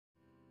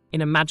In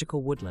a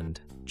magical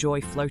woodland,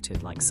 joy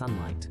floated like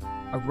sunlight.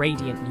 A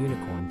radiant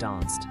unicorn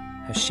danced,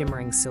 her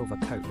shimmering silver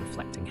coat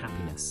reflecting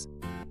happiness.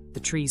 The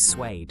trees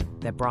swayed,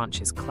 their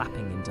branches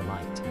clapping in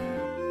delight.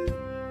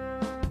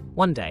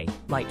 One day,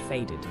 light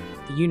faded,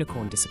 the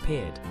unicorn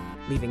disappeared,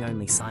 leaving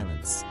only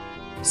silence.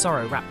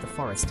 Sorrow wrapped the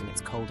forest in its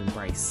cold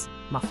embrace,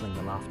 muffling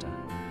the laughter.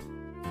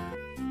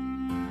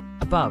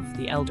 Above,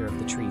 the elder of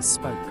the trees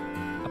spoke.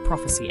 A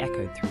prophecy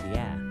echoed through the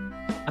air.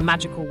 A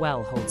magical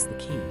well holds the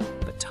key,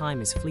 but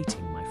time is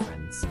fleeting, my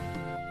friends.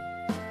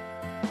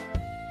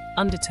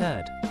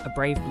 Undeterred, a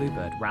brave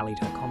bluebird rallied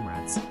her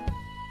comrades.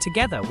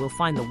 Together we'll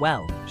find the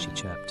well, she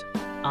chirped.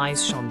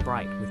 Eyes shone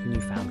bright with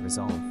newfound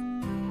resolve.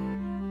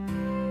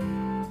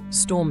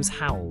 Storms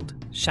howled,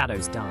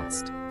 shadows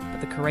danced,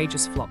 but the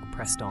courageous flock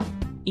pressed on.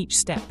 Each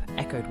step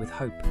echoed with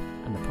hope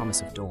and the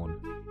promise of dawn.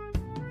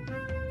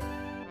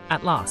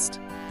 At last,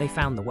 they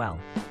found the well.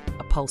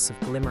 A pulse of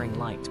glimmering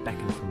light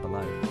beckoned from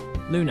below.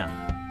 "Luna,"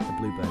 the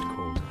bluebird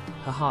called,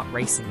 her heart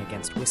racing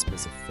against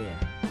whispers of fear.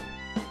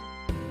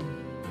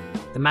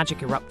 The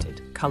magic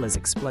erupted, colors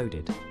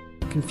exploded.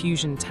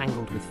 Confusion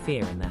tangled with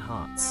fear in their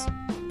hearts.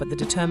 But the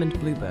determined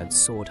bluebird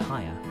soared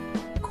higher,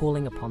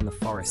 calling upon the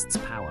forest's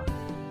power.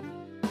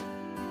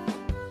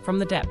 From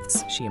the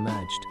depths, she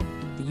emerged.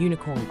 The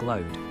unicorn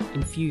glowed,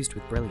 infused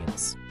with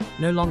brilliance.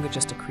 No longer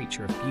just a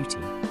creature of beauty,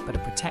 but a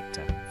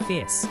protector,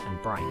 fierce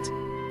and bright.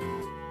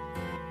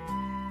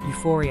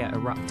 Euphoria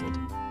erupted.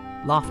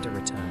 Laughter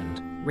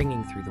returned,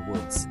 ringing through the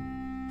woods.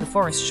 The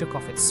forest shook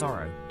off its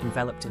sorrow,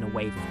 enveloped in a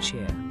wave of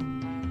cheer.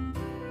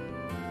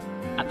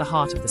 At the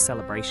heart of the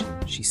celebration,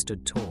 she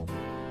stood tall.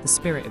 The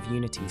spirit of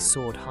unity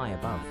soared high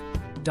above.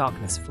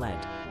 Darkness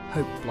fled,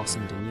 hope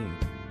blossomed anew.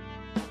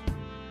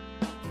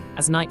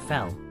 As night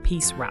fell,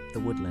 peace wrapped the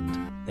woodland.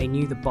 They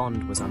knew the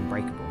bond was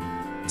unbreakable.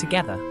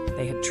 Together,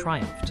 they had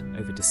triumphed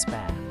over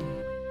despair.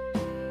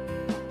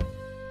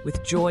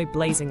 With joy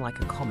blazing like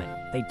a comet,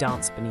 they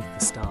danced beneath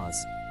the stars.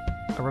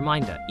 A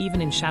reminder,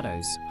 even in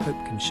shadows,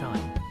 hope can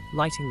shine,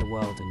 lighting the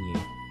world anew.